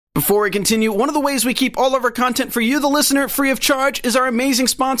Before we continue, one of the ways we keep all of our content for you, the listener, free of charge is our amazing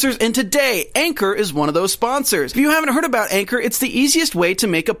sponsors, and today, Anchor is one of those sponsors. If you haven't heard about Anchor, it's the easiest way to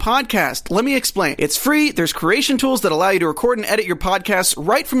make a podcast. Let me explain. It's free, there's creation tools that allow you to record and edit your podcasts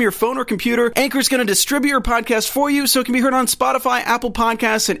right from your phone or computer. Anchor's going to distribute your podcast for you so it can be heard on Spotify, Apple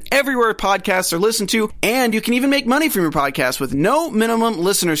Podcasts, and everywhere podcasts are listened to, and you can even make money from your podcast with no minimum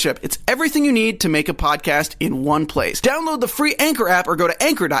listenership. It's everything you need to make a podcast in one place. Download the free Anchor app or go to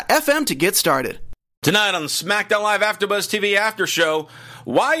anchor.fm to get started. Tonight on the SmackDown Live AfterBuzz TV After Show,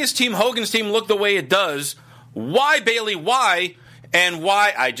 why is Team Hogan's team look the way it does? Why Bayley? Why? And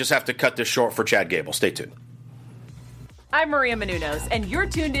why I just have to cut this short for Chad Gable. Stay tuned. I'm Maria Menounos, and you're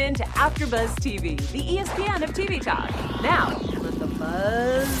tuned in to AfterBuzz TV, the ESPN of TV talk. Now, let the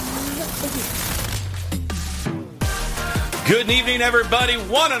buzz begin. Good evening, everybody.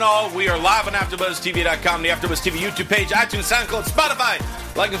 One and all, we are live on AfterBuzzTV.com, the AfterBuzz TV YouTube page, iTunes, SoundCloud, Spotify.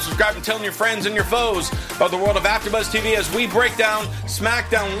 Like and subscribe and telling your friends and your foes about the world of AfterBuzz TV as we break down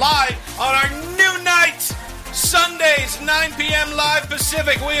SmackDown live on our new night, Sundays, 9 p.m. live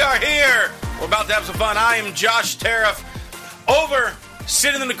Pacific. We are here. We're about to have some fun. I am Josh Tariff,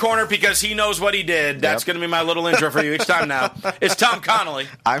 sitting in the corner because he knows what he did. That's going to be my little intro for you each time now. It's Tom Connolly.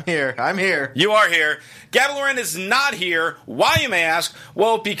 I'm here. You are here. Gabby Loren is not here. Why, you may ask?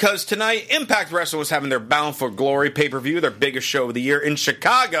 Well, because tonight Impact Wrestling was having their Bound for Glory pay-per-view, their biggest show of the year in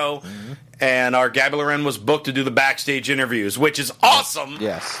Chicago, and our Gabby Loren was booked to do the backstage interviews, which is awesome.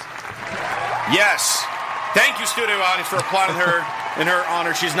 Yes. Thank you, studio audience, for applauding her in her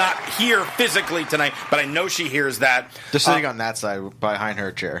honor. She's not here physically tonight, but I know she hears that. Just sitting on that side behind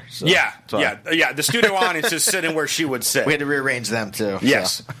her chair. So, yeah. The studio audience is sitting where she would sit. We had to rearrange them, too.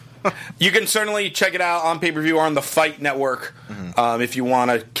 Yes. So. You can certainly check it out on pay-per-view or on the Fight Network if you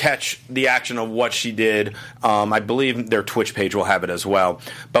want to catch the action of what she did. I believe their Twitch page will have it as well.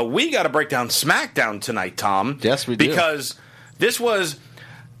 But we got to break down SmackDown tonight, Tom. Yes, we do. Because this was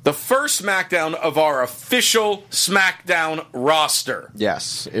the first SmackDown of our official SmackDown roster.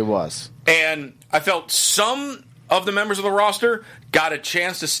 Yes, it was. And I felt some of the members of the roster got a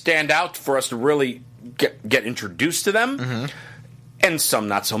chance to stand out for us to really get introduced to them, and some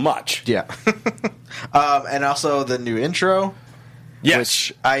not so much. Yeah. And also the new intro. Yes.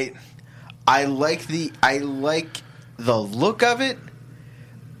 Which I like the look of it.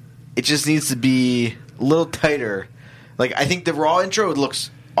 It just needs to be a little tighter. Like, I think the Raw intro looks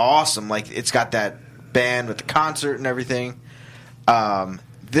awesome. Like, it's got that band with the concert and everything.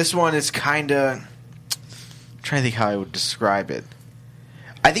 This one is kind of... I'm trying to think how I would describe it.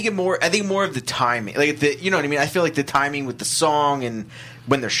 I think more of the timing. Like, you know what I mean? I feel like the timing with the song and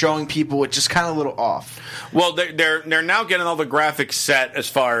when they're showing people, it's just kind of a little off. Well, they're now getting all the graphics set as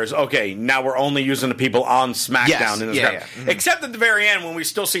far as, okay, now we're only using the people on SmackDown in this graphic. Yeah. Except at the very end when we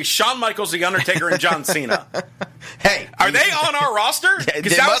still see Shawn Michaels, The Undertaker, and John Cena. Hey. Are they on our roster?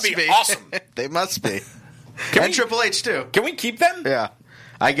 Because that would be awesome. They must be. And Triple H, too. Can we keep them? Yeah.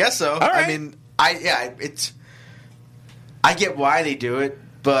 I guess so. All right. I mean, I get why they do it,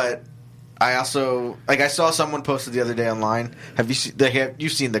 but I also I saw someone posted the other day online. Have you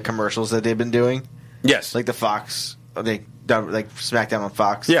seen the commercials that they've been doing? Yes. Like the Fox, they done like SmackDown on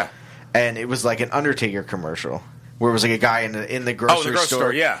Fox. Yeah. And it was like an Undertaker commercial where it was like a guy in the grocery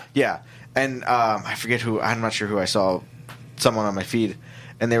store. Yeah. Yeah. And I forget who. I'm not sure who I saw. Someone on my feed,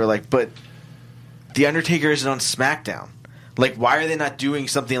 and they were like, "But the Undertaker isn't on SmackDown. Like, why are they not doing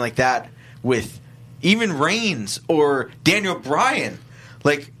something like that with even Reigns or Daniel Bryan?"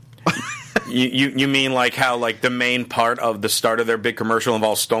 Like, you mean like how like the main part of the start of their big commercial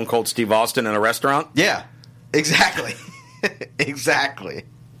involves Stone Cold Steve Austin in a restaurant? Yeah, exactly, exactly.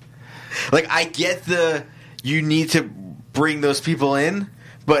 Like, I get you need to bring those people in,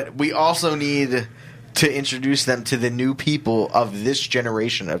 but we also need to introduce them to the new people of this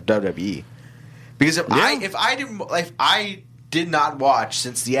generation of WWE. Because if I did not watch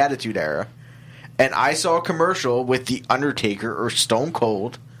since the Attitude Era, and I saw a commercial with The Undertaker or Stone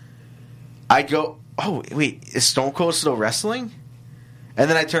Cold, I'd go, "Oh, wait, is Stone Cold still wrestling?" And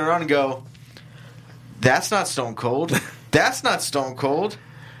then I turn around and go, "That's not Stone Cold. That's not Stone Cold."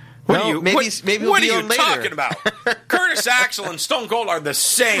 What are you talking about? Curtis Axel and Stone Cold are the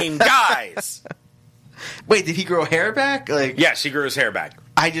same guys. Wait, did he grow hair back? Like, yes, he grew his hair back.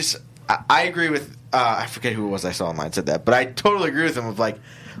 I agree with I forget who it was I saw online said that, but I totally agree with him of like,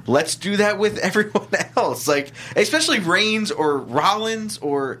 let's do that with everyone else. Like, especially Reigns or Rollins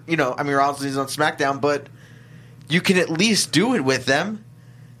or, Rollins is on SmackDown, but you can at least do it with them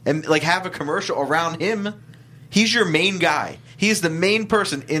and like have a commercial around him. He's your main guy. He's the main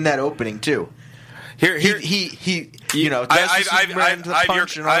person in that opening too. Here, he you know, does I have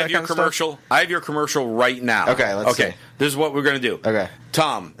your commercial. I have your commercial right now. Okay, let's see. This is what we're going to do. Okay.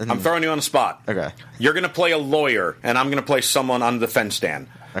 Tom, I'm throwing you on the spot. Okay. You're going to play a lawyer, and I'm going to play someone on the defense stand.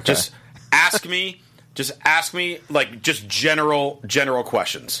 Okay. Just ask me, like, just general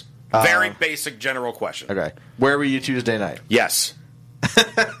questions. Very basic general questions. Okay. Where were you Tuesday night? Yes.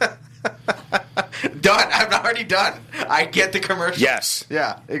 Done. I'm already done. I get the commercial. Yes.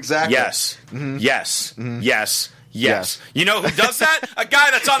 Yeah, exactly. Yes. Mm-hmm. Yes. Mm-hmm. Yes. You know who does that? A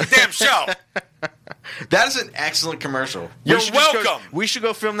guy that's on the damn show. That is an excellent commercial. You're welcome. We should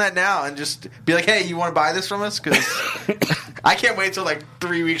go film that now and just be like, hey, you want to buy this from us? Because I can't wait till like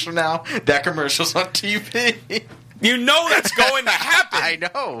 3 weeks from now. That commercial's on TV. You know that's going to happen. I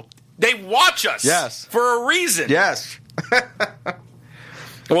know. They watch us. Yes. For a reason. Yes.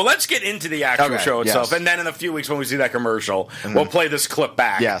 Well, let's get into the actual show itself. Yes. And then in a few weeks when we see that commercial, we'll play this clip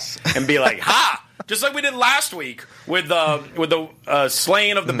back. Yes. And be like, ha! Just like we did last week with the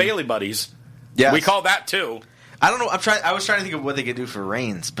slaying of the Bailey buddies. Yes. We call that too. I don't know. I was trying to think of what they could do for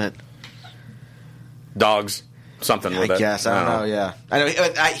Reigns, but Dogs. Something with it. I guess. I don't know, yeah. I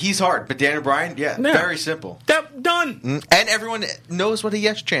know he's hard, but Daniel Bryan, very simple. Done. And everyone knows what a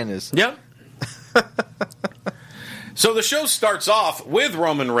yes chant is. Yep. So the show starts off with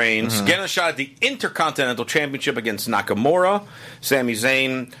Roman Reigns getting a shot at the Intercontinental Championship against Nakamura, Sami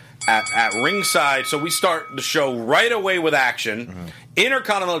Zayn at ringside. So we start the show right away with action.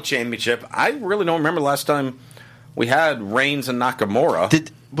 Intercontinental Championship. I really don't remember the last time we had Reigns and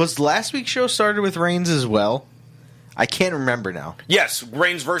Nakamura. Was last week's show started with Reigns as well? I can't remember now. Yes,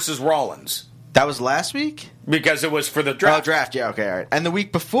 Reigns versus Rollins. That was last week? Because it was for the draft. Oh, draft. Yeah, okay, all right. And the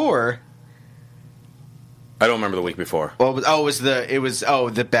week before... I don't remember the week before. Well, it was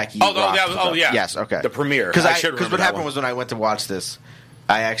the Becky. Yeah. Yes, okay. The premiere. Because what happened was when I went to watch this,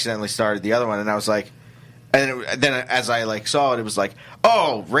 I accidentally started the other one, and I was like, and then as I like saw it, it was like,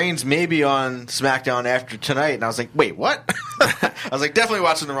 oh, Reigns may be on SmackDown after tonight, and I was like, wait, what? I was like, definitely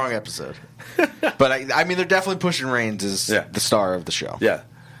watching the wrong episode. But I mean, they're definitely pushing Reigns as the star of the show. Yeah.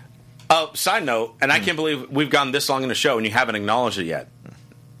 Side note, and I can't believe we've gone this long in the show and you haven't acknowledged it yet.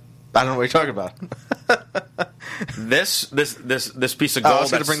 I don't know what you're talking about. This piece of gold. I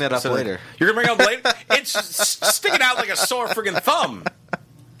was going to bring that up later. You're going to bring it up later? It's sticking out like a sore friggin' thumb.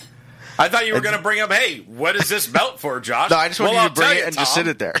 I thought you were going to bring up, hey, what is this belt for, Josh? No, I just wanted you to bring it and just sit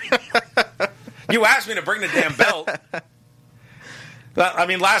it there. You asked me to bring the damn belt. I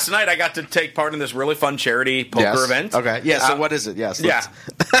mean, last night I got to take part in this really fun charity poker event. Okay. Yeah, so what is it? Yes. Yeah.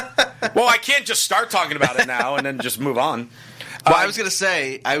 Well, I can't just start talking about it now and then just move on. Well, I was going to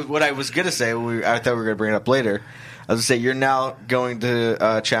say, I thought we were going to bring it up later. I was going to say, you're now going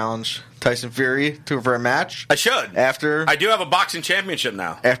to challenge Tyson Fury for a match? I should. I do have a boxing championship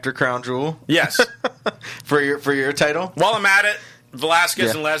now. After Crown Jewel? Yes. For your title? While I'm at it,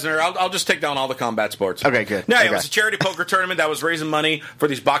 Velasquez and Lesnar, I'll just take down all the combat sports. Okay, good. No, it was a charity poker tournament that was raising money for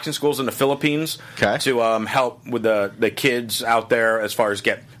these boxing schools in the Philippines to help with the kids out there as far as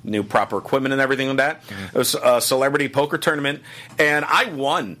get new proper equipment and everything like that. It was a celebrity poker tournament, and I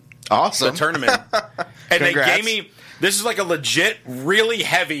won the tournament. And they gave me... This is like a legit, really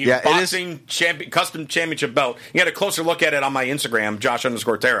heavy boxing custom championship belt. You had a closer look at it on my Instagram,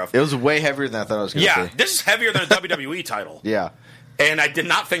 Josh_Tariff. It was way heavier than I thought it was going to be. Yeah, this is heavier than a WWE title. Yeah. And I did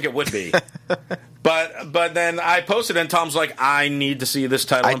not think it would be. But then I posted, and Tom's like, I need to see this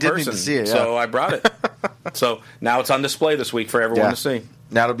title in person. I did need to see it, yeah. So I brought it. So now it's on display this week for everyone to see.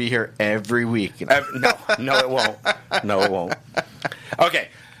 Now it'll be here every week. No, it won't. No, it won't. Okay,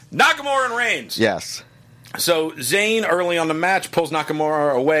 Nakamura and Reigns. Yes. So Zayn, early on the match, pulls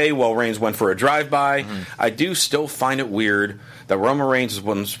Nakamura away while Reigns went for a drive-by. I do still find it weird that Roman Reigns is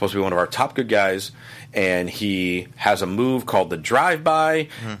supposed to be one of our top good guys, and he has a move called the drive-by,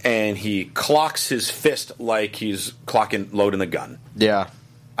 and he clocks his fist like he's loading the gun. Yeah.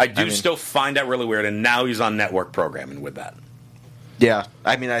 I mean, still find that really weird, and now he's on network programming with that. Yeah.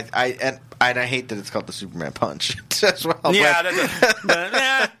 I mean, I hate that it's called the Superman Punch as well.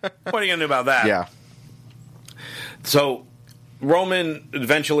 Yeah. What are you going to do about that? Yeah. So Roman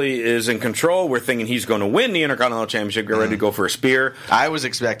eventually is in control. We're thinking he's going to win the Intercontinental Championship, get ready to go for a spear. I was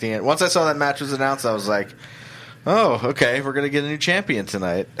expecting it. Once I saw that match was announced, I was like, oh, okay, we're going to get a new champion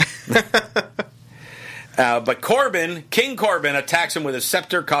tonight. But King Corbin, attacks him with his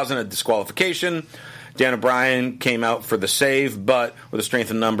scepter, causing a disqualification. Daniel Bryan came out for the save, but with the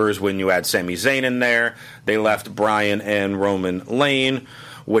strength of numbers, when you add Sami Zayn in there, they left Bryan and Roman lane,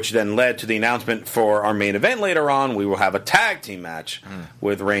 which then led to the announcement for our main event later on. We will have a tag team match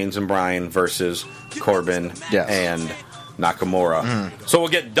with Reigns and Bryan versus Corbin and Nakamura. So we'll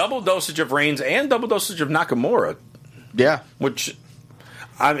get double dosage of Reigns and double dosage of Nakamura. Yeah. Which,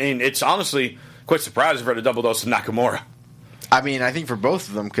 I mean, it's honestly quite surprising for the double dose of Nakamura. I mean, I think for both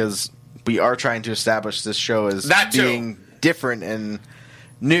of them, because we are trying to establish this show as being different and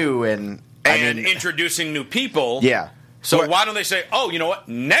new and introducing new people. Yeah. So why don't they say, oh, you know what?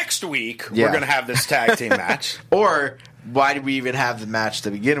 Next week we're going to have this tag team match. Or why did we even have the match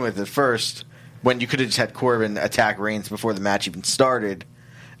to begin with at first when you could have just had Corbin attack Reigns before the match even started,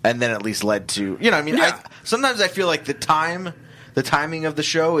 and then at least led to sometimes I feel like the timing of the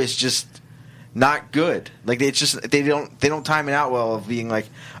show is just not good. Like it's just they don't time it out well of being like,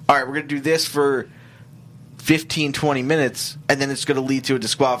 all right, we're going to do this for 15, 20 minutes, and then it's going to lead to a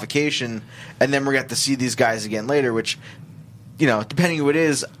disqualification, and then we're going to have to see these guys again later, which, depending who it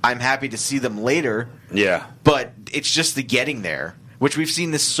is, I'm happy to see them later. Yeah. But it's just the getting there, which we've seen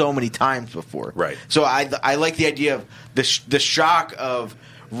this so many times before. Right. So I like the idea of the shock of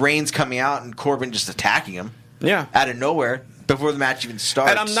Reigns coming out and Corbin just attacking him out of nowhere before the match even starts.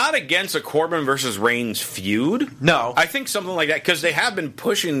 And I'm not against a Corbin versus Reigns feud. No. I think something like that, because they have been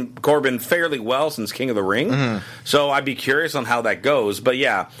pushing Corbin fairly well since King of the Ring. Mm-hmm. So I'd be curious on how that goes. But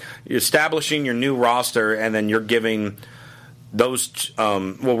yeah, you're establishing your new roster, and then you're giving those,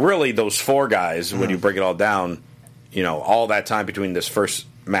 really those four guys, when you break it all down, all that time between this first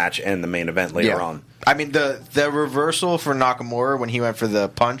match and the main event later on. I mean, the reversal for Nakamura when he went for the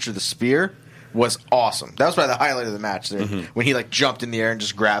punch or the spear was awesome. That was probably the highlight of the match there, when he jumped in the air and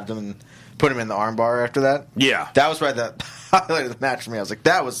just grabbed him and put him in the armbar after that. Yeah. That was probably the highlight of the match for me. I was like,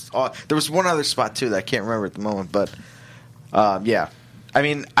 that was awesome. There was one other spot, too, that I can't remember at the moment, but yeah. I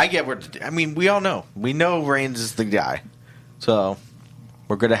mean, we all know. We know Reigns is the guy, so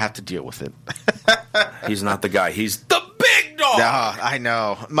we're going to have to deal with it. He's not the guy. He's the big dog. I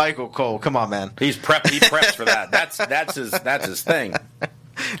know. Michael Cole, come on, man. He preps for that. That's his thing.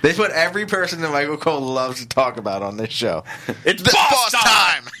 That's what every person that Michael Cole loves to talk about on this show. It's boss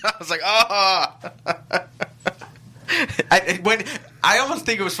time. I was like, I almost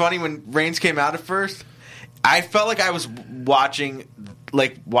think it was funny when Reigns came out at first. I felt like I was watching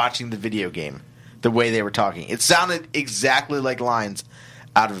the video game, the way they were talking. It sounded exactly like lines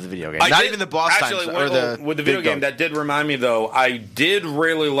out of the video game. Not even the boss times with the video game. That did remind me, though. I did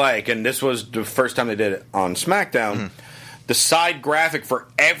really like, and this was the first time they did it on SmackDown. The side graphic for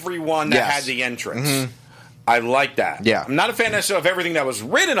everyone that had the entrance. I like that. Yeah. I'm not a fan necessarily of everything that was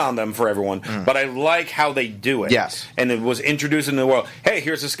written on them for everyone, but I like how they do it. Yes. And it was introduced in the world. Hey,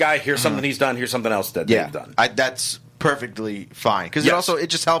 here's this guy. Here's something he's done. Here's something else that they've done. That's perfectly fine. Because it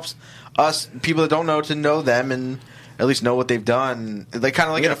just helps us, people that don't know, to know them and at least know what they've done. Like kind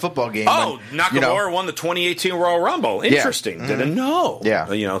of like in a football game. Oh, Nakamura won the 2018 Royal Rumble. Interesting. Didn't know.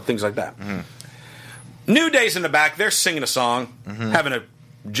 Yeah. Things like that. New Day's in the back. They're singing a song, having a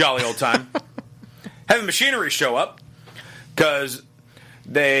jolly old time. Having Machinery show up because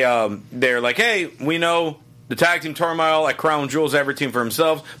they're like, hey, we know the tag team turmoil at Crown Jewel's every team for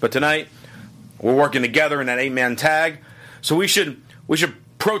themselves, but tonight we're working together in that 8-man tag, so we should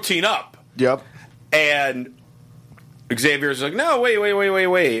protein up. Yep. And Xavier's like, no,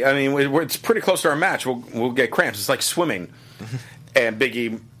 wait. I mean, it's pretty close to our match. We'll get cramps. It's like swimming. And Big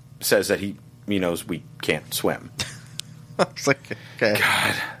E says that he knows we can't swim. It's like, okay.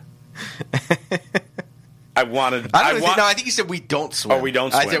 God. I think he said we don't swim. Oh, we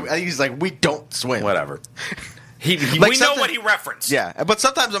don't swim. I think he's like, we don't swim. Whatever. We know what he referenced. Yeah, but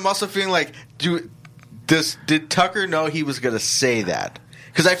sometimes I'm also feeling like, did Tucker know he was going to say that?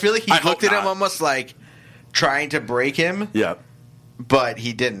 Because I feel like he looked at him almost like trying to break him. Yeah. But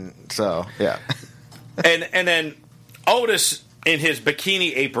he didn't, so, yeah. And then Otis, in his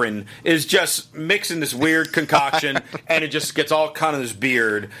bikini apron, is just mixing this weird concoction, and it just gets all kind of this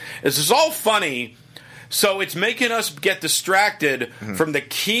beard. This is all funny, so it's making us get distracted from the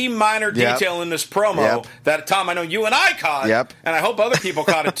key minor detail in this promo that, Tom, I know you and I caught, and I hope other people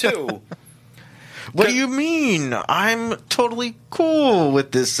caught it too. What do you mean? I'm totally cool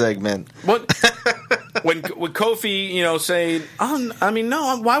with this segment. What? When Kofi, saying,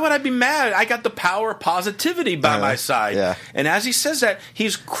 no, why would I be mad? I got the power of positivity by my side. Yeah. And as he says that,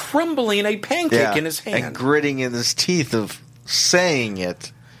 he's crumbling a pancake in his hand. And gritting in his teeth of saying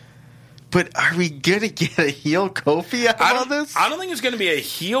it. But are we going to get a heel Kofi out of all this? I don't think it's going to be a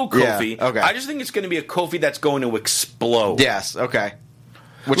heel Kofi. Yeah, okay. I just think it's going to be a Kofi that's going to explode. Yes, okay.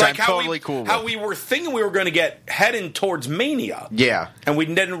 Which I'm totally cool with. How we were thinking we were going to get heading towards Mania. Yeah. And we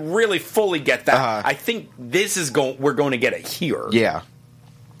didn't really fully get that. I think this is we're going to get it here. Yeah.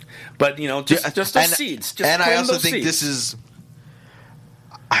 But, just those seeds. And I also think this is...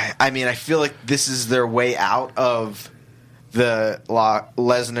 I mean, I feel like this is their way out of the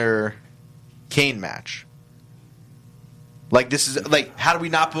Lesnar Kane match. Like, this is like, how do we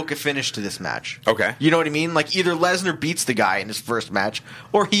not book a finish to this match? Okay. You know what I mean? Like, either Lesnar beats the guy in his first match,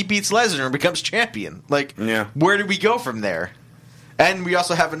 or he beats Lesnar and becomes champion. Like, where do we go from there? And we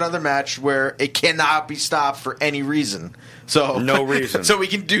also have another match where it cannot be stopped for any reason. So no reason. So we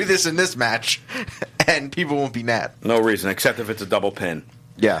can do this in this match, and people won't be mad. No reason, except if it's a double pin.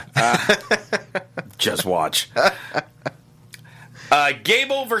 Yeah. Just watch.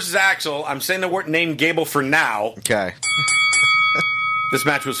 Gable versus Axel. I'm saying the word name Gable for now. Okay. This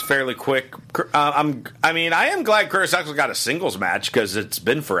match was fairly quick. I am glad Curtis Axel got a singles match because it's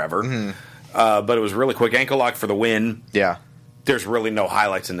been forever. Mm-hmm. But it was really quick. Ankle lock for the win. Yeah. There's really no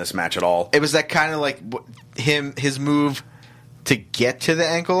highlights in this match at all. It was that kind of like his move to get to the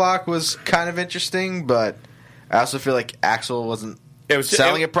ankle lock was kind of interesting, but I also feel like Axel wasn't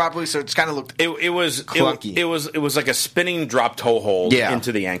selling it properly, so it's kind of looked clunky. It was like a spinning drop toe hold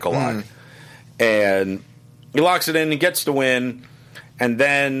into the ankle lock, and he locks it in and gets the win, and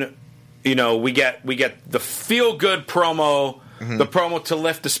then we get the feel good promo, the promo to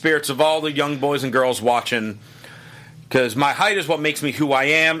lift the spirits of all the young boys and girls watching. Because my height is what makes me who I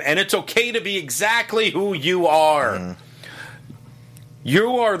am, and it's okay to be exactly who you are.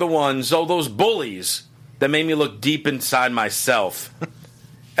 You are the ones, those bullies, that made me look deep inside myself.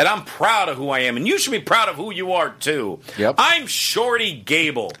 And I'm proud of who I am, and you should be proud of who you are, too. Yep. I'm Shorty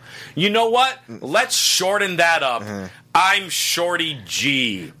Gable. You know what? Let's shorten that up. I'm Shorty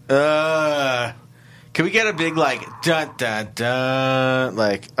G. Can we get a big, like, dun, dun, dun,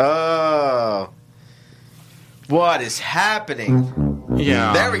 like, oh... What is happening?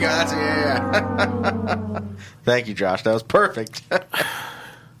 Yeah. There we go. That's yeah. Thank you, Josh. That was perfect.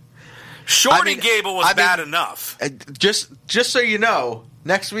 Shorty Gable was bad enough. Just so you know,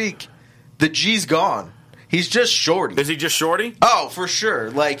 next week the G's gone. He's just Shorty. Is he just Shorty? Oh, for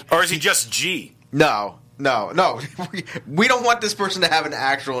sure. Like, or is he just G? No. We don't want this person to have an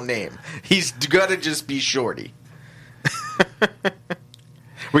actual name. He's gonna just be Shorty.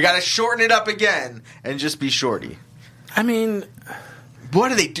 We got to shorten it up again and just be Shorty. I mean, what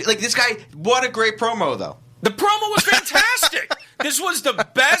do they do? Like, this guy, what a great promo, though. The promo was fantastic. This was the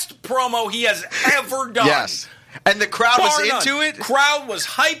best promo he has ever done. Yes. And the crowd was into it. Crowd was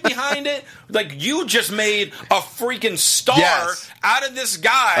hyped behind it. Like, you just made a freaking star out of this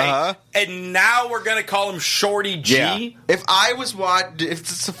guy, and now we're going to call him Shorty G? Yeah. If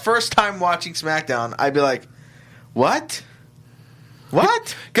it's the first time watching SmackDown, I'd be like, what?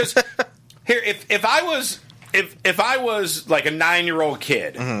 What? Because here, if I was like a 9-year-old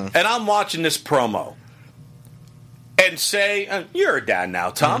kid and I'm watching this promo and say you're a dad now,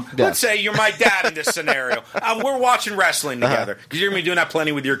 Tom. Yes. Let's say you're my dad in this scenario. We're watching wrestling together because you're gonna be doing that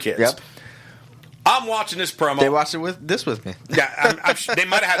plenty with your kids. Yep. I'm watching this promo. They watched it with me. Yeah, they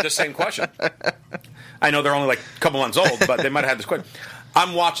might have had the same question. I know they're only like a couple months old, but they might have had this question.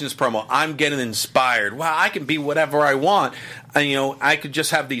 I'm watching this promo. I'm getting inspired. Wow, I can be whatever I want. And, I could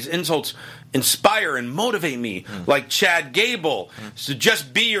just have these insults inspire and motivate me, like Chad Gable. So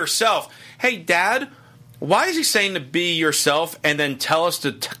just be yourself. Hey, Dad, why is he saying to be yourself and then tell us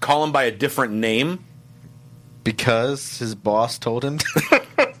to call him by a different name? Because his boss told him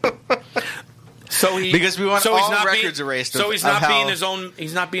to. Because we want all records erased. So he's not being his own.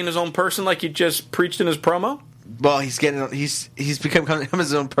 He's not being his own person, like he just preached in his promo. Well, he's become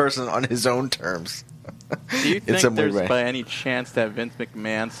his own person on his own terms. Do you think there's by any chance that Vince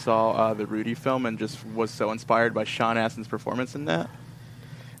McMahon saw the Rudy film and just was so inspired by Sean Astin's performance in that?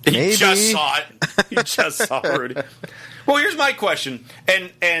 Maybe. He just saw it. He just saw Rudy. Well, here's my question,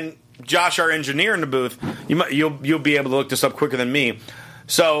 and Josh, our engineer in the booth, you'll be able to look this up quicker than me.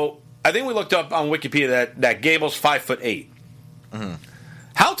 So I think we looked up on Wikipedia that Gable's 5'8".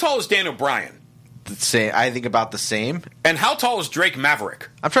 How tall is Daniel Bryan? I think about the same. And how tall is Drake Maverick?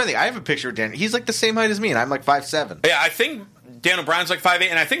 I'm trying to think. I have a picture of Dan. He's like the same height as me, and I'm like 5'7". Yeah, I think Daniel Bryan's like 5'8",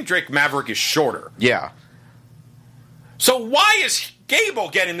 and I think Drake Maverick is shorter. Yeah. So why is Gable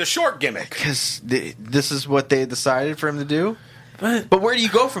getting the short gimmick? Because this is what they decided for him to do. But where do you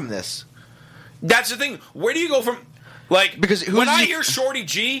go from this? That's the thing. Where do you go from... Like, because when I hear Shorty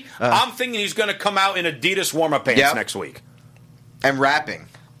G, I'm thinking he's going to come out in Adidas warm-up pants next week. And rapping.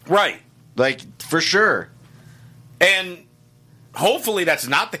 Right. Like, for sure. And hopefully that's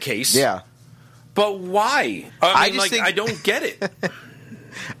not the case. Yeah. But why? I don't get it.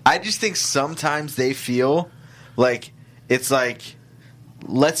 I just think sometimes they feel like it's like,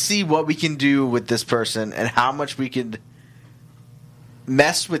 let's see what we can do with this person and how much we could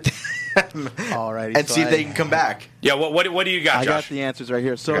mess with Alrighty, and see if they can come back. Yeah, what do you got, Josh? I got the answers right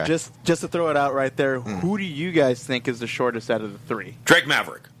here. So Okay. just to throw it out right there, who do you guys think is the shortest out of the three? Drake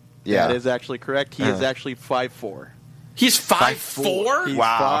Maverick. Yeah. That is actually correct. He is actually 5'4". He's 5'4"? He's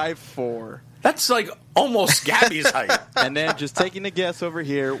Wow. 5'4". That's like almost Gabby's height. And then just taking a guess over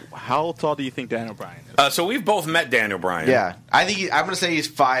here, how tall do you think Dan O'Brien is? So we've both met Daniel Bryan. Yeah. I think I'm going to say he's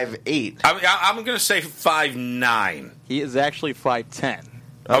 5'8". I'm going to say 5'9". He is actually 5'10".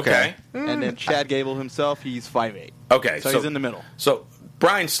 Okay. And then Chad Gable himself, he's 5'8". Okay. So he's in the middle. So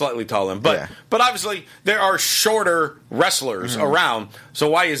Brian's slightly taller, but obviously there are shorter wrestlers around.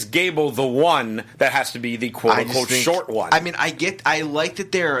 So why is Gable the one that has to be the quote unquote short one? I mean, I like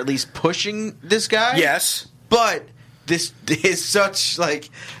that they're at least pushing this guy. Yes, but this is such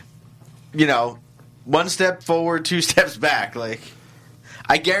one step forward, 2 steps back. Like,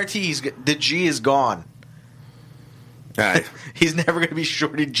 I guarantee the G is gone. All right. He's never going to be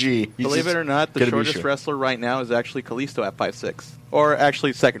Shorty G. Believe it or not, the shortest wrestler right now is actually Kalisto at 5'6". Or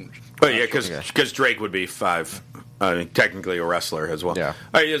actually second. Oh, yeah, because Drake would be 5. Technically a wrestler as well. Yeah.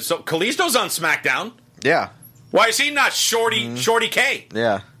 All right, so Kalisto's on SmackDown. Yeah. Why is he not Shorty K?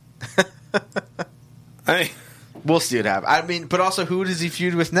 Yeah. I mean, we'll see what happens. I mean, but also, who does he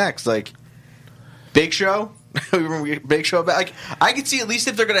feud with next? Like, Big Show? Remember Big Show? Like, I could see at least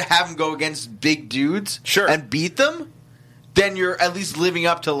if they're going to have him go against big dudes and beat them, then you're at least living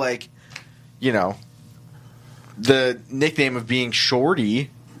up to, like, the nickname of being Shorty.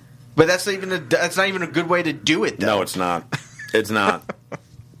 But that's not even a good way to do it, though. No, it's not. It's not.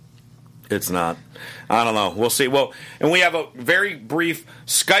 It's not. I don't know. We'll see. Well, and we have a very brief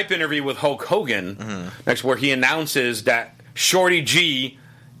Skype interview with Hulk Hogan next, where he announces that Shorty G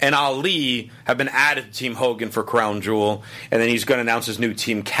and Ali have been added to Team Hogan for Crown Jewel, and then he's going to announce his new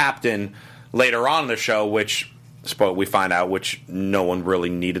team captain later on in the show, which we find out which no one really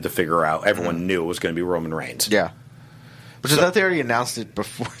needed to figure out. Everyone knew it was going to be Roman Reigns. Yeah. Which I thought they already announced it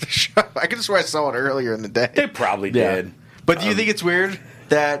before the show. I could have sworn I saw it earlier in the day. They probably did. But do you think it's weird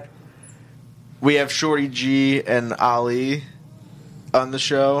that we have Shorty G and Ali on the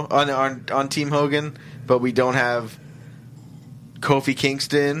show, on Team Hogan, but we don't have Kofi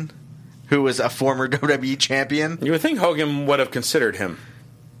Kingston, who was a former WWE champion? You would think Hogan would have considered him.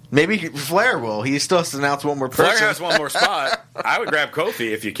 Maybe Flair will. He still has to announce one more person. Flair has one more spot. I would grab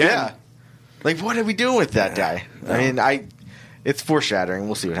Kofi if you can. Yeah. Like, what are we doing with that guy? I mean, it's foreshadowing.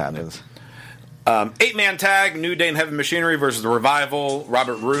 We'll see what happens. 8-man tag, New Day and Heavy Machinery versus The Revival,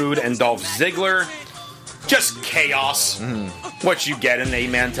 Robert Roode and Dolph Ziggler. Just chaos. What you get in an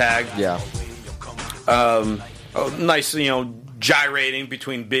 8-man tag. Yeah. Nice, gyrating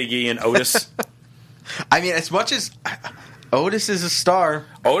between Big E and Otis. I mean, as much as Otis is a star.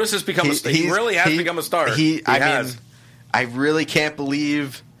 Otis has become a star. He really has become a star. I mean, I really can't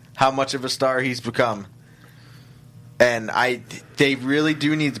believe how much of a star he's become. And they really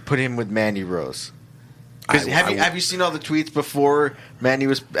do need to put him with Mandy Rose. Have you seen all the tweets before Mandy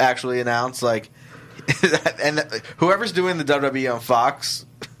was actually announced? Like, and whoever's doing the WWE on Fox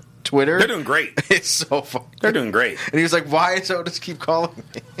Twitter, they're doing great. It's so fun. They're doing great. And he was like, "Why does Otis keep calling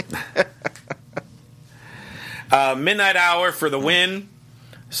me?" Midnight Hour for the win.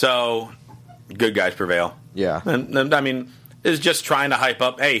 So, good guys prevail. Yeah. And I mean, is just trying to hype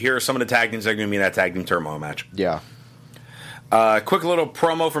up, hey, here are some of the tag teams that are going to be in that tag team turmoil match. Yeah. Quick little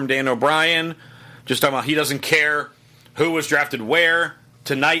promo from Dan O'Brien. Just talking about he doesn't care who was drafted where.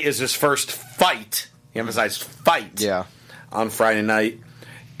 Tonight is his first fight. He emphasized fight. Yeah. On Friday night.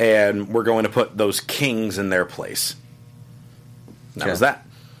 And we're going to put those kings in their place. That was that.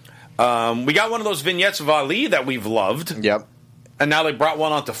 We got one of those vignettes of Ali that we've loved. Yep. And now they brought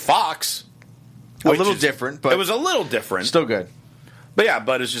one onto Fox. A little different, but it was a little different. Still good. But yeah,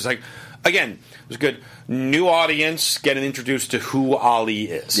 but it's just like, again, it was good. New audience getting introduced to who Ali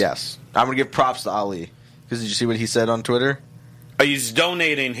is. Yes. I'm going to give props to Ali. Because did you see what he said on Twitter? He's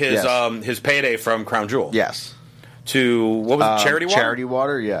donating his payday from Crown Jewel. Yes. To, what was it, Charity Water? Charity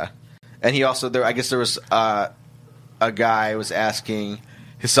Water, yeah. And he also, I guess there was a guy was asking,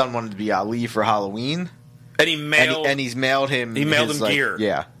 his son wanted to be Ali for Halloween. And he mailed... And he's mailed him... He mailed him gear.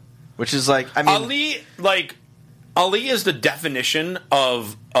 Yeah. Which is like, I mean... Ali is the definition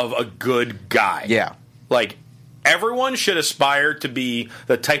of a good guy. Yeah. Like, everyone should aspire to be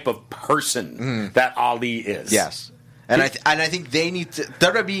the type of person that Ali is. Yes. And I think they need to...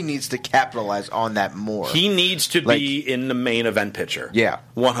 WWE needs to capitalize on that more. He needs to be in the main event picture. Yeah.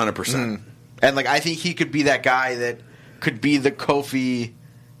 100%. And, I think he could be that guy that could be the Kofi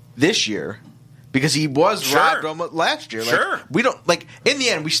this year. Because he was robbed almost last year. We don't... in the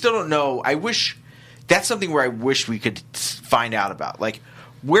end, we still don't know. I wish... That's something where I wish we could find out about.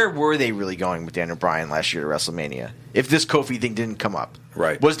 where were they really going with Daniel Bryan last year at WrestleMania? If this Kofi thing didn't come up,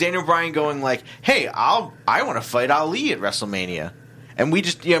 right? Was Daniel Bryan going like, "Hey, I want to fight Ali at WrestleMania," and we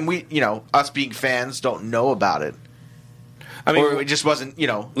just, us being fans don't know about it. I mean, or it just wasn't,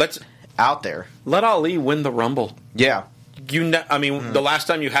 out there. Let Ali win the Rumble. Yeah, the last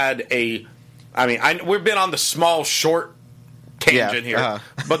time you had we've been on the small, short tangent here,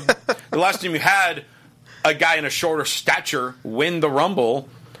 but the last time you had a guy in a shorter stature win the Rumble,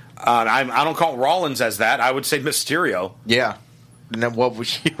 I don't count Rollins as that. I would say Mysterio. Yeah. And then what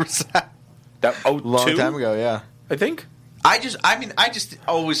year was that? That 02? Long time ago, yeah. I think. I just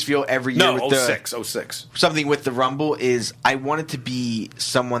always feel every year with 06. Something with the Rumble is I want it to be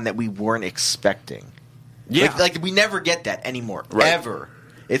someone that we weren't expecting. Yeah. Like we never get that anymore. Right. Ever.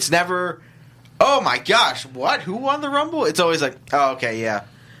 It's never, oh my gosh, what? Who won the Rumble? It's always like, oh, okay, yeah.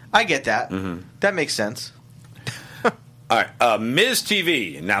 I get that. Mm-hmm. That makes sense. All right. Miz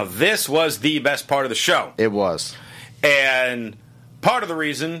TV. Now, this was the best part of the show. It was. And part of the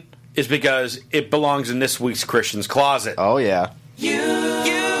reason is because it belongs in this week's Christian's Closet. Oh, yeah. You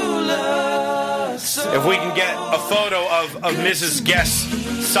love so if we can get a photo of Mrs. Guest,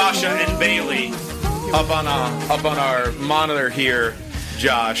 Sasha, and Bayley up on our monitor here,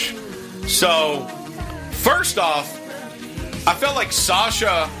 Josh. So, first off, I felt like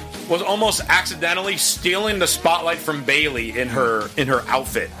Sasha was almost accidentally stealing the spotlight from Bayley in her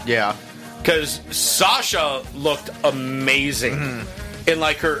outfit. Yeah. Because Sasha looked amazing in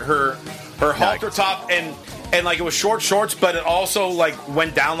like her halter top and like it was short shorts, but it also like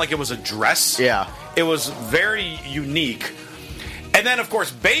went down like it was a dress. Yeah. It was very unique. And then of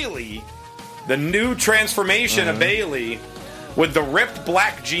course Bayley, the new transformation of Bayley with the ripped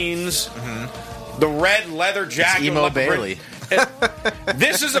black jeans, the red leather jacket. It's emo Bayley.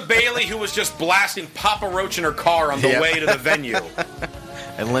 This is a Bayley who was just blasting Papa Roach in her car on the way to the venue.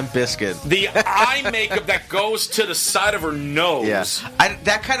 And Limp Bizkit. The eye makeup that goes to the side of her nose. Yeah.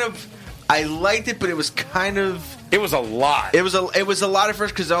 I liked it, but it was kind of... It was a lot. It was a lot at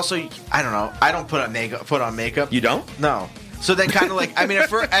first, because also, I don't know, I don't put on makeup. You don't? No. So then kind of like, I mean,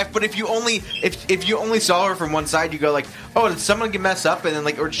 but if you only saw her from one side, you go like, oh, did someone mess up? And then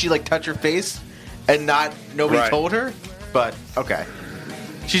like, or did she like touch her face and nobody told her? But, okay.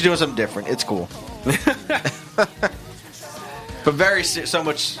 She's doing something different. It's cool. But so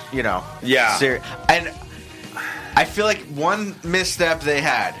much, Yeah. serious. And I feel like one misstep they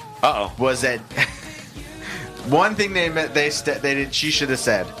had was that one thing she should have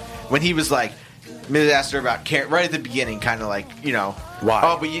said when he was like, Miz asked her about care right at the beginning, kind of like, why?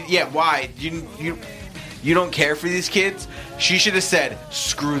 Oh, but why? You don't care for these kids? She should have said,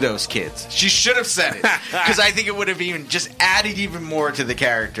 screw those kids. She should have said it. Because I think it would have even just added even more to the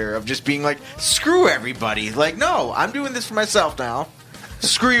character of just being like, screw everybody. Like, no, I'm doing this for myself now.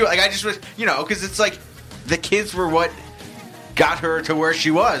 Screw you. Like, I just wish, because it's like the kids were what got her to where she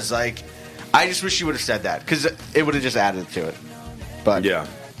was. Like, I just wish she would have said that. Because it would have just added to it. But yeah.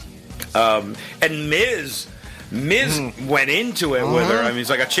 And Miz went into it with her. I mean, he's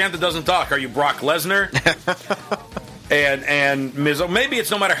like, a champ that doesn't talk. Are you Brock Lesnar? and Miz, maybe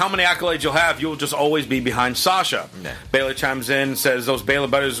it's no matter how many accolades you'll have, you'll just always be behind Sasha. Yeah. Bayley chimes in, says those Bayley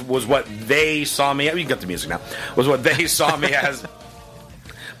Brothers was what they saw me. You got the music now. Was what they saw me as.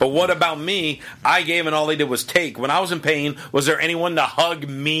 But what about me? I gave and all they did was take. When I was in pain, was there anyone to hug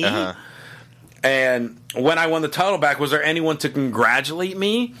me? And when I won the title back, was there anyone to congratulate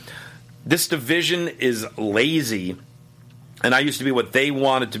me? This division is lazy, and I used to be what they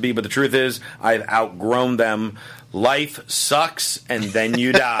wanted to be, but the truth is, I've outgrown them. Life sucks, and then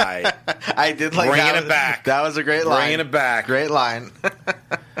you die. I did like bringing it back. That was a great line. Bringing it back. Great line.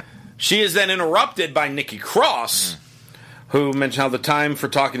 She is then interrupted by Nikki Cross, who mentioned how the time for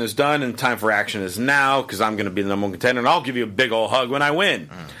talking is done and time for action is now, because I'm going to be the number one contender, and I'll give you a big old hug when I win.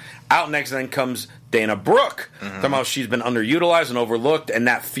 Out next then comes Dana Brooke. Somehow she's been underutilized and overlooked, and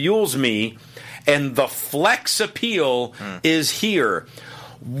that fuels me. And the flex appeal is here.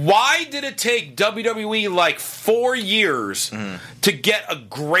 Why did it take WWE like 4 years to get a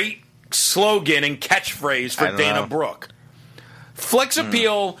great slogan and catchphrase for Dana Brooke? Flex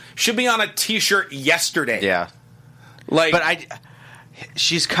appeal should be on a T-shirt yesterday. Yeah, but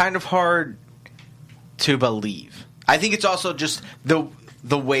she's kind of hard to believe. I think it's also just the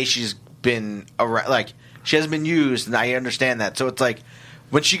way she's been around, like she hasn't been used, and I understand that. So it's like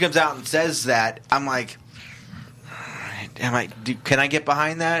when she comes out and says that, I'm like, can I get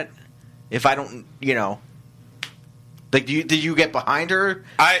behind that? If I don't, like, did you get behind her?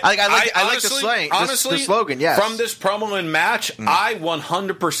 I like the slang, honestly, the slogan. Yes, from this promo and match, I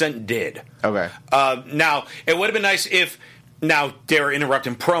 100% did. Okay. Now it would have been nice if Now, they were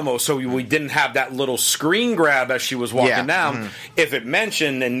interrupting promo, so we didn't have that little screen grab as she was walking down. Mm-hmm. If it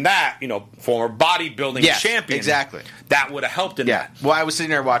mentioned in that, former bodybuilding champion. Exactly. That would have helped in that. Well, I was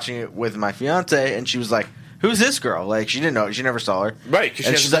sitting there watching it with my fiance, and she was like, who's this girl? Like, she didn't know. She never saw her. Right.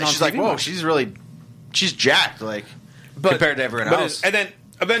 And she's like, whoa, she's jacked, like, compared to everyone else. And then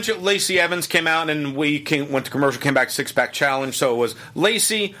eventually Lacey Evans came out, and went to commercial, came back, 6-pack challenge. So it was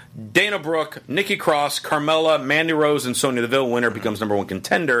Lacey, Dana Brooke, Nikki Cross, Carmella, Mandy Rose, and Sonya Deville. Winner becomes number one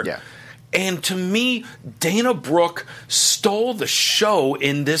contender. Yeah. And to me, Dana Brooke stole the show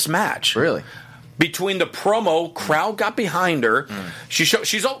in this match. Really? Between the promo, crowd got behind her.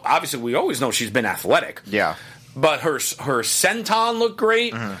 She's obviously, we always know she's been athletic. Yeah. But her senton looked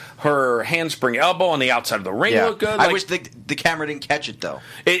great. Her handspring elbow on the outside of the ring looked good. I wish the camera didn't catch it, though.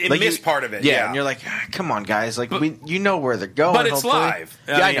 It missed part of it. Yeah, and you're like, come on, guys. Like, you know where they're going. But it's live.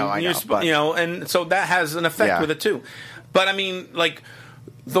 I know. And so that has an effect with it, too. But, I mean, like,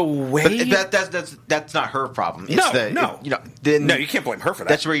 the way... But that's not her problem. No, you can't blame her for that.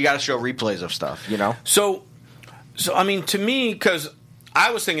 That's where you got to show replays of stuff, So, I mean, to me, because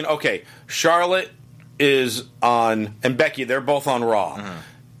I was thinking, okay, Charlotte is on, and Becky, they're both on Raw.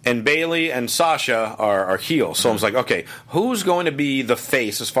 And Bayley and Sasha are heels. So I was like, okay, who's going to be the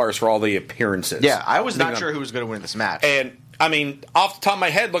face as far as for all the appearances? Yeah, I was not sure who was going to win this match. And, I mean, off the top of my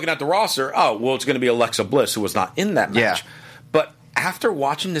head, looking at the roster, it's going to be Alexa Bliss, who was not in that match. Yeah. But after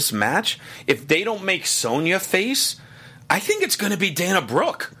watching this match, if they don't make Sonya face, I think it's going to be Dana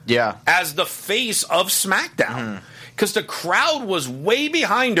Brooke. Yeah. As the face of SmackDown. Because the crowd was way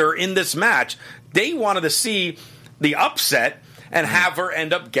behind her in this match. They wanted to see the upset and have her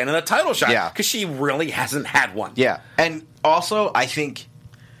end up getting a title shot. Yeah. Because she really hasn't had one. Yeah. And also, I think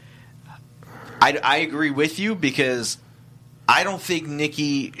I agree with you because I don't think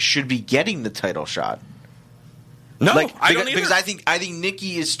Nikki should be getting the title shot. No, I don't either. Because I think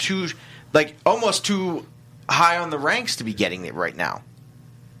Nikki is too, almost too high on the ranks to be getting it right now.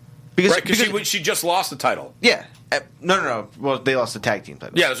 Because she just lost the title. Yeah. No. Well, they lost the tag team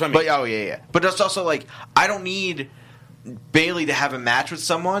title. Yeah, that's what I mean. But, yeah. But it's also I don't need Bayley to have a match with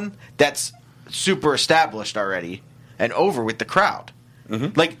someone that's super established already and over with the crowd.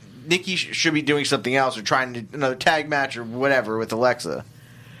 Nikki should be doing something else or trying to another tag match or whatever with Alexa.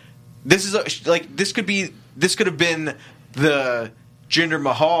 This is this could have been the Jinder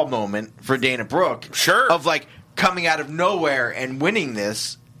Mahal moment for Dana Brooke. Sure. Of coming out of nowhere and winning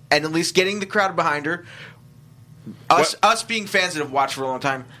this and at least getting the crowd behind her. Us being fans that have watched for a long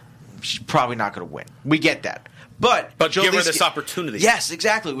time, she's probably not going to win. We get that. But give her this opportunity. Yes,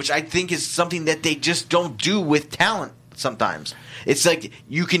 exactly, which I think is something that they just don't do with talent sometimes. It's like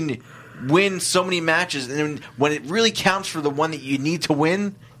you can win so many matches, and then when it really counts for the one that you need to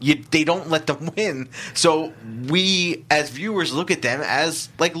win, they don't let them win. So we, as viewers, look at them as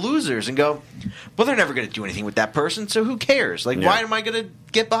losers and go, well, they're never going to do anything with that person, so who cares? Why am I going to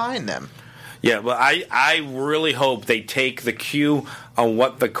get behind them? Yeah, well, I really hope they take the cue on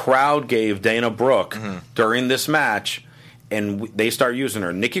what the crowd gave Dana Brooke during this match, and they start using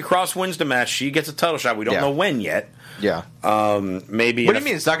her. Nikki Cross wins the match. She gets a title shot. We don't know when yet. Yeah. Maybe. What do you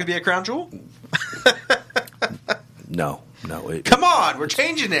mean? It's not going to be a crown jewel? No. Come on, we're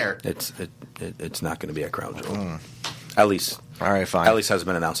changing there. It's not going to be a crown jewel. At least. All right, fine. At least hasn't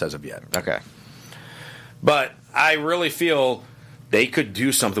been announced as of yet. Okay. But I really feel they could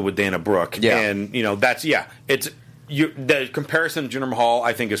do something with Dana Brooke. Yeah. And, the comparison to Jinder Mahal,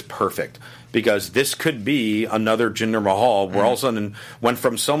 I think, is perfect. Because this could be another Jinder Mahal where all of a sudden went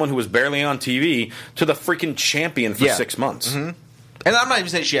from someone who was barely on TV to the freaking champion for 6 months. And I'm not even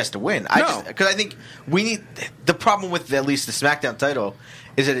saying she has to win. Because I think we need... The problem with at least the SmackDown title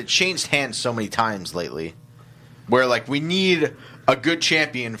is that it changed hands so many times lately. Where, we need a good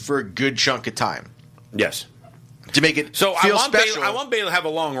champion for a good chunk of time. Yes. To make it feel special. I want Bayley to have a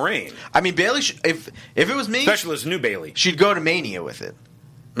long reign. I mean, Bayley, if it was me... Especially as new Bayley. She'd go to Mania with it.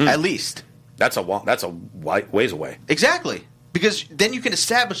 At least. That's a ways away. Exactly. Because then you can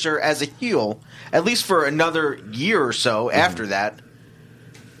establish her as a heel, at least for another year or so after that.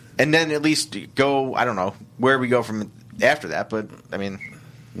 And then at least go, I don't know, where we go from after that. But, I mean,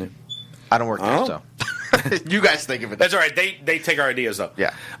 I don't work there, so. You guys think of it. That's all right. They take our ideas up.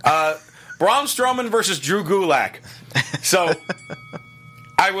 Yeah. Braun Strowman versus Drew Gulak. So,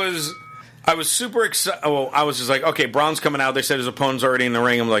 I was super excited. Well, I was just like, okay, Braun's coming out. They said his opponent's already in the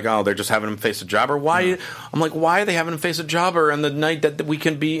ring. I'm like, oh, they're just having him face a jobber. Why? I'm like, why are they having him face a jobber on the night that we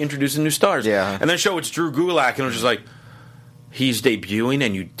can be introducing new stars? Yeah. And then show it's Drew Gulak, and I was just like, he's debuting,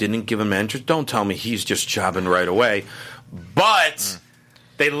 and you didn't give him entrance. Don't tell me he's just jobbing right away. But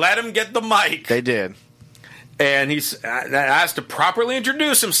they let him get the mic. They did. and he's asked to properly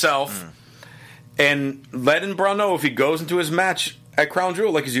introduce himself and letting Braun know if he goes into his match at Crown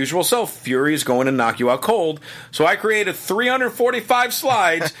Jewel like his usual self, Fury is going to knock you out cold. So I created 345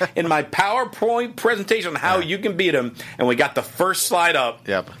 slides in my PowerPoint presentation on how you can beat him, and we got the first slide up.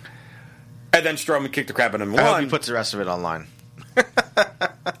 Yep. And then Strowman kicked the crap out of him. I hope he puts the rest of it online.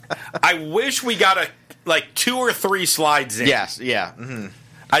 I wish we got 2 or 3 slides in. Yes, yeah.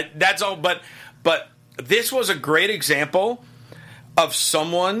 Mm-hmm. That's all, but this was a great example of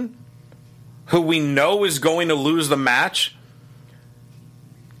someone who we know is going to lose the match.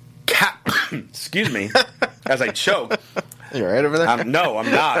 Excuse me, as I choke. You all right over there? No, I'm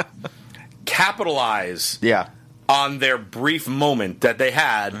not. Capitalize on their brief moment that they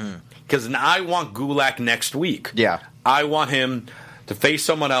had, because I want Gulak next week. Yeah. I want him to face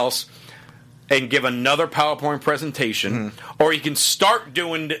someone else and give another PowerPoint presentation, or he can start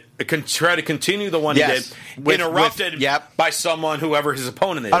try to continue the one he did, interrupted by someone, whoever his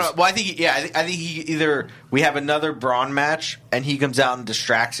opponent is. Well, I think he either we have another Braun match and he comes out and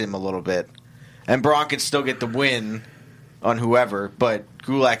distracts him a little bit, and Braun can still get the win on whoever, but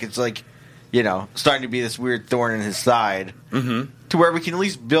Gulak is starting to be this weird thorn in his side, to where we can at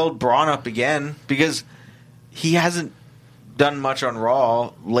least build Braun up again, because he hasn't done much on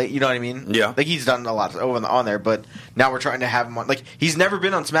Raw late, you know what I mean? Yeah. He's done a lot on there, but now we're trying to have him on. He's never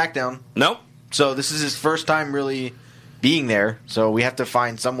been on SmackDown. Nope. So this is his first time really being there. So we have to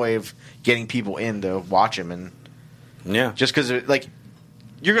find some way of getting people in to watch him, and just because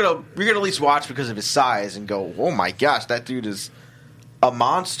you're gonna at least watch because of his size and go, oh my gosh, that dude is a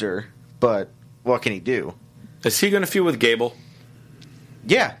monster. But what can he do? Is he gonna feud with Gable?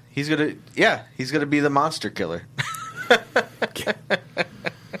 Yeah, he's gonna be the monster killer.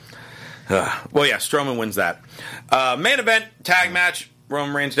 Well, yeah, Strowman wins that. Main event, tag match,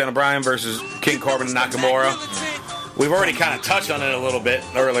 Roman Reigns, Daniel Bryan versus King Corbin and Nakamura. We've already kind of touched on it a little bit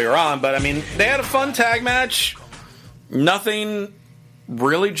earlier on, but, I mean, they had a fun tag match. Nothing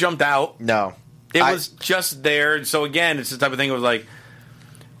really jumped out. No. It was just there. So, again, it's the type of thing that was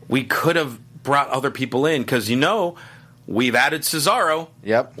we could have brought other people in, because, we've added Cesaro.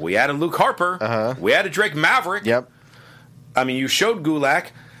 Yep. We added Luke Harper. Uh-huh. We added Drake Maverick. Yep. I mean, you showed Gulak.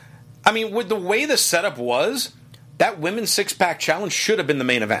 I mean, with the way the setup was, that women's six-pack challenge should have been the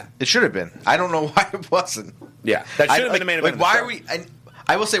main event. It should have been. I don't know why it wasn't. Yeah, that should have been the main event. Why are we?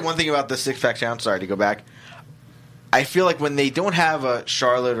 I will say one thing about the six-pack challenge. Sorry to go back. I feel like when they don't have a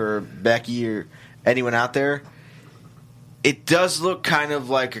Charlotte or Becky or anyone out there, it does look kind of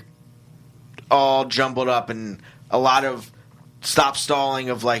like all jumbled up and a lot of stop stalling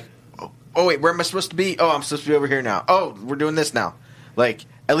of oh wait, where am I supposed to be? Oh, I'm supposed to be over here now. Oh, we're doing this now.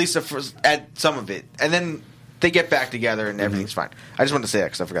 At least add some of it, and then they get back together and everything's fine. I just wanted to say that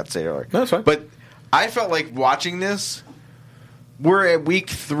because I forgot to say it earlier. No, that's fine. But I felt like watching this. We're at week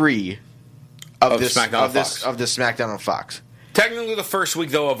 3 of this SmackDown on Fox. Technically, the first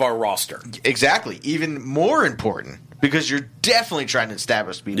week though of our roster. Exactly, even more important. Because you're definitely trying to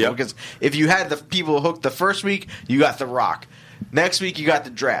establish people. Yep. Because if you had the people hooked the first week, you got The Rock. Next week, you got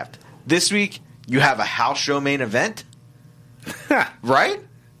the draft. This week, you have a house show main event. Right?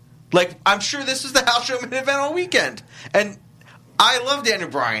 I'm sure this is the house show main event all weekend. And I love Daniel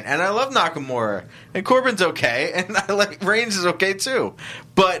Bryan, and I love Nakamura, and Corbin's okay, and I like Reigns is okay too.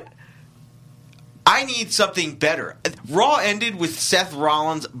 But I need something better. Raw ended with Seth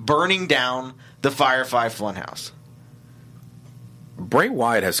Rollins burning down the Firefly Funhouse. Bray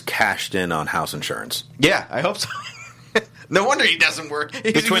Wyatt has cashed in on house insurance. Yeah, I hope so. No wonder he doesn't work.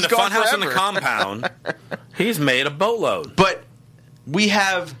 Between the funhouse and the compound, he's made a boatload. But we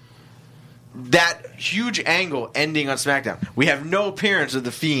have that huge angle ending on SmackDown. We have no appearance of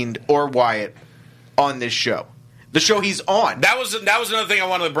The Fiend or Wyatt on this show. The show he's on. That was another thing I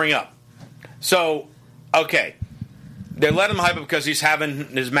wanted to bring up. So, okay. They let him hype it because he's having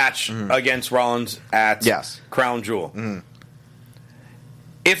his match against Rollins at Crown Jewel. Mm-hmm.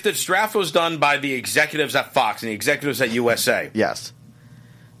 If the draft was done by the executives at Fox and the executives at USA. Yes.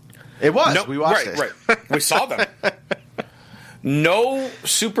 It was. We watched it. Right. We saw them. No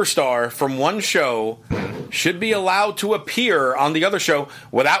superstar from one show should be allowed to appear on the other show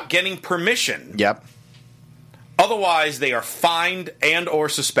without getting permission. Yep. Otherwise, they are fined and or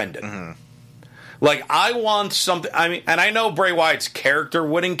suspended. Mm-hmm. I want something. I mean, and I know Bray Wyatt's character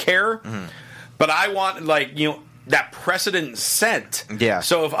wouldn't care, but I want that precedent set. Yeah.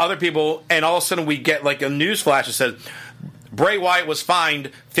 So if other people, and all of a sudden we get a news flash that says Bray Wyatt was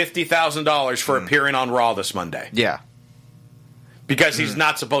fined $50,000 for appearing on Raw this Monday. Yeah. Because he's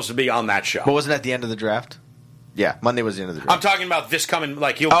not supposed to be on that show. But wasn't that the end of the draft? Yeah, Monday was the end of the I'm talking about this coming.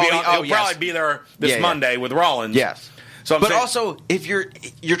 Like he'll probably be there this Monday with Rollins. Yes. So, but also, if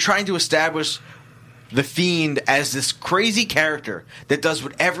you're trying to establish the Fiend as this crazy character that does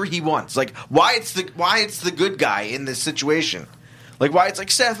whatever he wants, like why it's the good guy in this situation, like why it's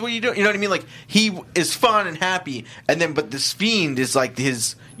like Seth, what are you doing? You know what I mean? Like he is fun and happy, and then but this Fiend is like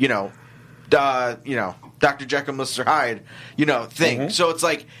his Dr. Jekyll, Mr. Hyde, thing. Mm-hmm. So it's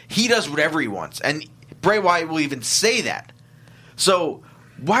like he does whatever he wants, and Bray Wyatt will even say that. So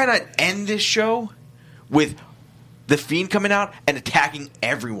why not end this show with the Fiend coming out and attacking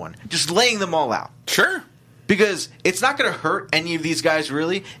everyone, just laying them all out? Sure. Because it's not going to hurt any of these guys,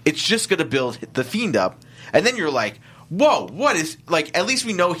 really. It's just going to build the Fiend up. And then you're like, whoa, what is... Like, at least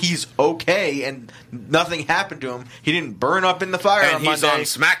we know he's okay and nothing happened to him. He didn't burn up in the fire on Monday. And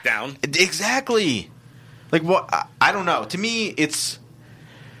he's on SmackDown. Exactly. Like, what? I don't know. To me, it's...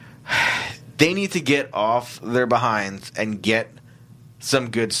 They need to get off their behinds and get some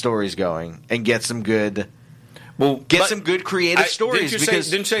good stories going. And get some good... some good creative stories.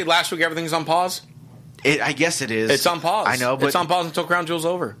 Didn't you say last week everything's on pause? I guess it is. It's on pause. I know, but it's on pause until Crown Jewel's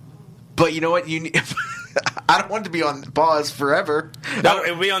over. But you know what? I don't want it to be on pause forever. No,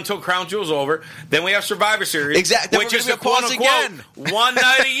 it'll be until Crown Jewel's over. Then we have Survivor Series, exactly, which is the quote-unquote one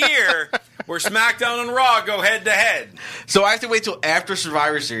night a year where SmackDown and Raw go head-to-head. So I have to wait till after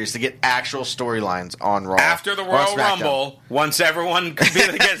Survivor Series to get actual storylines on Raw. After the Royal Rumble, once everyone competes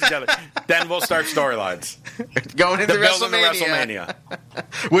against each other, then we'll start storylines. Going into WrestleMania.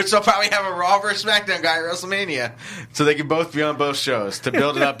 Which they'll probably have a Raw versus SmackDown guy at WrestleMania. So they can both be on both shows to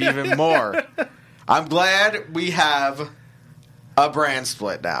build it up even more. I'm glad we have a brand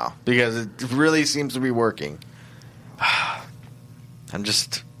split now because it really seems to be working. I'm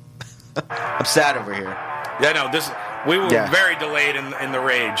sad over here. Yeah, no, we were very delayed in the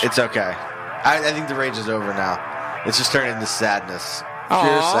rage. It's okay. I think the rage is over now. It's just turning into sadness. Aww,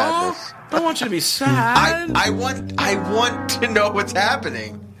 pure sadness. I don't want you to be sad. I want to know what's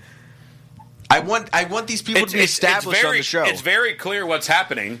happening. I want these people to be established on the show. It's very clear what's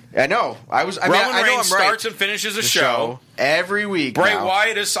happening. I know. Roman Reigns starts and finishes a show every week. Bray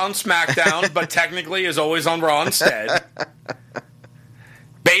Wyatt is on SmackDown, but technically is always on Raw instead.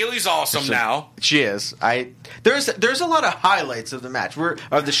 Bayley's awesome now. She is. There's a lot of highlights of the match.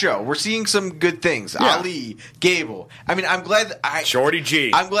 Of the show. We're seeing some good things. Yeah. Ali, Gable. I mean, I'm glad Shorty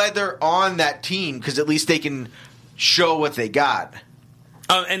G. I'm glad they're on that team because at least they can show what they got.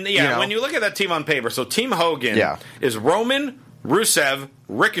 When you look at that team on paper, so Team Hogan is Roman, Rusev,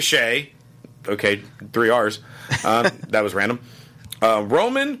 Ricochet. Okay, 3 R's. That was random.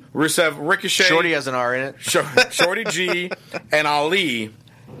 Roman, Rusev, Ricochet. Shorty has an R in it. Shorty G and Ali.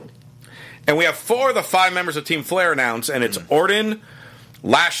 And we have 4 of the 5 members of Team Flair announced, and it's Orton,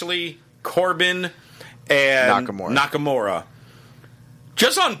 Lashley, Corbin, and Nakamura.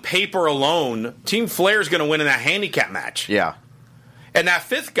 Just on paper alone, Team Flair is going to win in that handicap match. Yeah. And that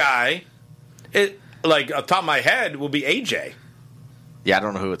 5th guy, off the top of my head, will be AJ. Yeah, I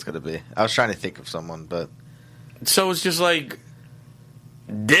don't know who it's going to be. I was trying to think of someone, but... So it's just like,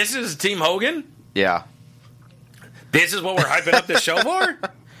 this is Team Hogan? Yeah. This is what we're hyping up this show for?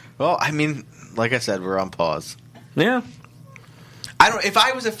 Well, I mean, like I said, we're on pause. Yeah. If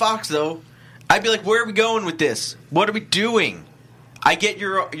I was at Fox, though, I'd be like, where are we going with this? What are we doing? I get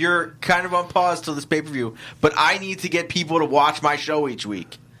you're kind of on pause till this pay-per-view, but I need to get people to watch my show each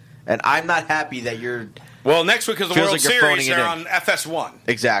week. And I'm not happy that you're... Well, next week is the World Series. They're on FS1.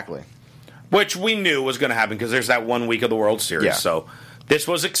 Exactly. Which we knew was going to happen because there's that 1 week of the World Series. Yeah. So this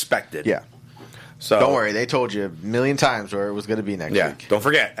was expected. Yeah. So don't worry. They told you a million times where it was going to be next week. Don't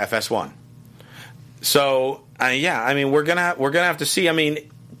forget, FS1. So, we're gonna have to see. I mean...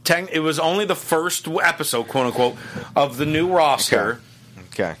 It was only the first episode, quote unquote, of the new roster.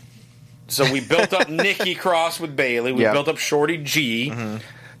 Okay. So we built up Nikki Cross with Bayley. We built up Shorty G. Mm-hmm.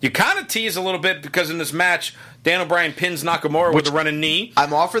 You kind of tease a little bit because in this match, Dan O'Brien pins Nakamura with a running knee.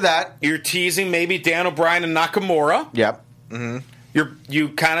 I'm all for that. You're teasing maybe Dan O'Brien and Nakamura. Yep. Mm-hmm. You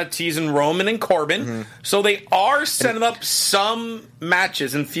kind of teasing Roman and Corbin. Mm-hmm. So they are setting up some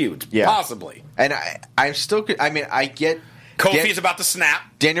matches and feuds, possibly. And I'm still. I mean, I get. Kofi's about to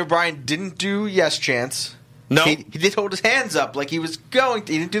snap. Daniel Bryan didn't do Yes Chance. No. He did hold his hands up like he was going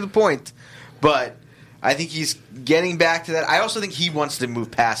to. He didn't do the point. But I think he's getting back to that. I also think he wants to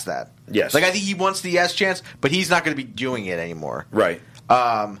move past that. Yes. Like, I think he wants the Yes Chance, but he's not going to be doing it anymore. Right.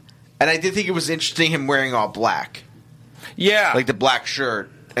 And I did think it was interesting him wearing all black. Yeah. Like the black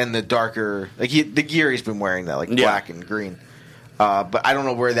shirt and the darker... Like the gear he's been wearing that, like black and green. But I don't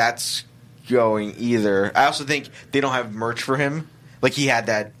know where that's... going either. I also think they don't have merch for him. Like he had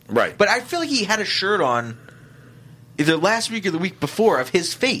that, right? But I feel like he had a shirt on either last week or the week before of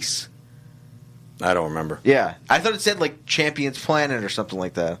his face. I don't remember. Yeah. I thought it said, like, Champions Planet or something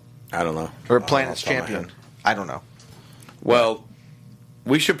like that. I don't know. Or Planet's Champion. I don't know. Well,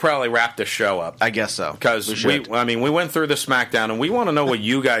 we should probably wrap the show up. I guess so. Because we went through the SmackDown, and we want to know what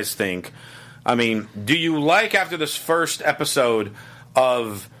you guys think. I mean, do you like, after this first episode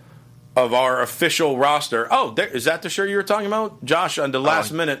of our official roster? Oh, is that the shirt you were talking about, Josh? On the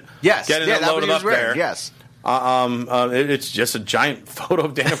last minute, yes, getting it loaded up there. Yes, it's just a giant photo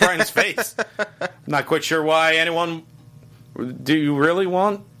of Daniel Bryan's face. I'm not quite sure why anyone. Do you really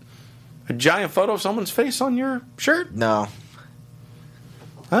want a giant photo of someone's face on your shirt? No.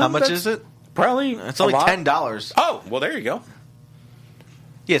 How much is it? Probably it's only $10. Oh, well, there you go.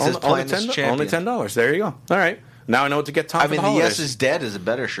 Yeah, it says Planet's Champion. Only $10. There you go. All right. Now I know what to get Tom for the holidays. The Yes is Dead is a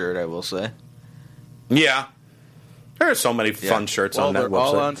better shirt, I will say. Yeah. There are so many fun shirts on that website. They're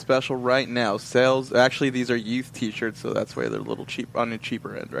all on special right now. Sales. Actually, these are youth T-shirts, so that's why they're a little cheap on the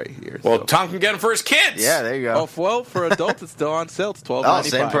cheaper end right here. Well, Tom can get them for his kids. Yeah, there you go. Oh, well, for adults, it's still on sale. It's $12.95.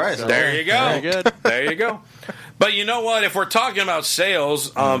 Same price. So. There you go. Very good. There you go. But you know what? If we're talking about sales,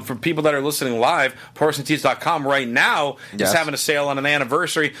 for people that are listening live, ProWrestlingTees.com right now is having a sale on an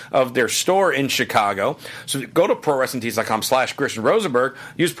anniversary of their store in Chicago. So go to ProWrestlingTees.com/Christian Rosenberg.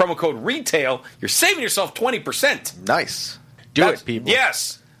 Use promo code RETAIL. You're saving yourself 20%. Nice. Do it, people.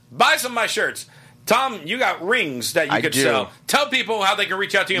 Yes. Buy some of my shirts. Tom, you got rings that you could sell. Tell people how they can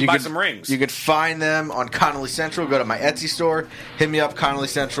reach out to you and buy some rings. You could find them on Connolly Central. Go to my Etsy store. Hit me up, Connolly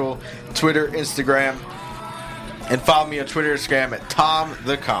Central, Twitter, Instagram. And follow me on Twitter, Instagram at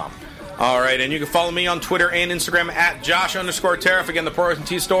TomTheCom. All right, and you can follow me on Twitter and Instagram at Josh_Tariff. Again, the Pro Wrestling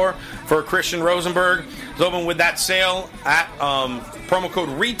Tees store for Christian Rosenberg is open with that sale at promo code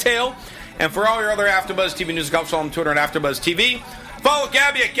RETAIL. And for all your other AfterBuzz TV news, go follow on Twitter at AfterBuzz TV. Follow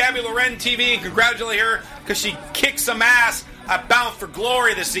Gabby at Gabby Loren TV and congratulate her because she kicked some ass at Bound for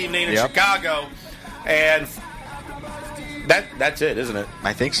Glory this evening in Chicago. And that's it, isn't it?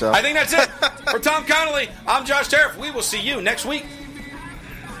 I think so. I think that's it. For Tom Connolly, I'm Josh Tariff. We will see you next week.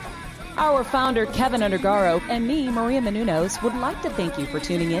 Our founder, Kevin Undergaro, and me, Maria Menounos, would like to thank you for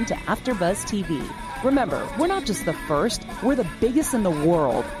tuning in to AfterBuzz TV. Remember, we're not just the first, we're the biggest in the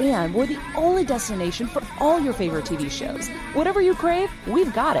world, and we're the only destination for all your favorite TV shows. Whatever you crave,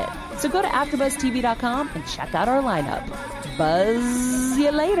 we've got it. So go to AfterBuzzTV.com and check out our lineup. Buzz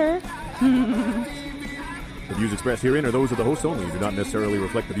you later. The views expressed herein are those of the hosts only and do not necessarily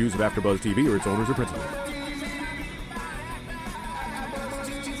reflect the views of AfterBuzz TV or its owners or principals.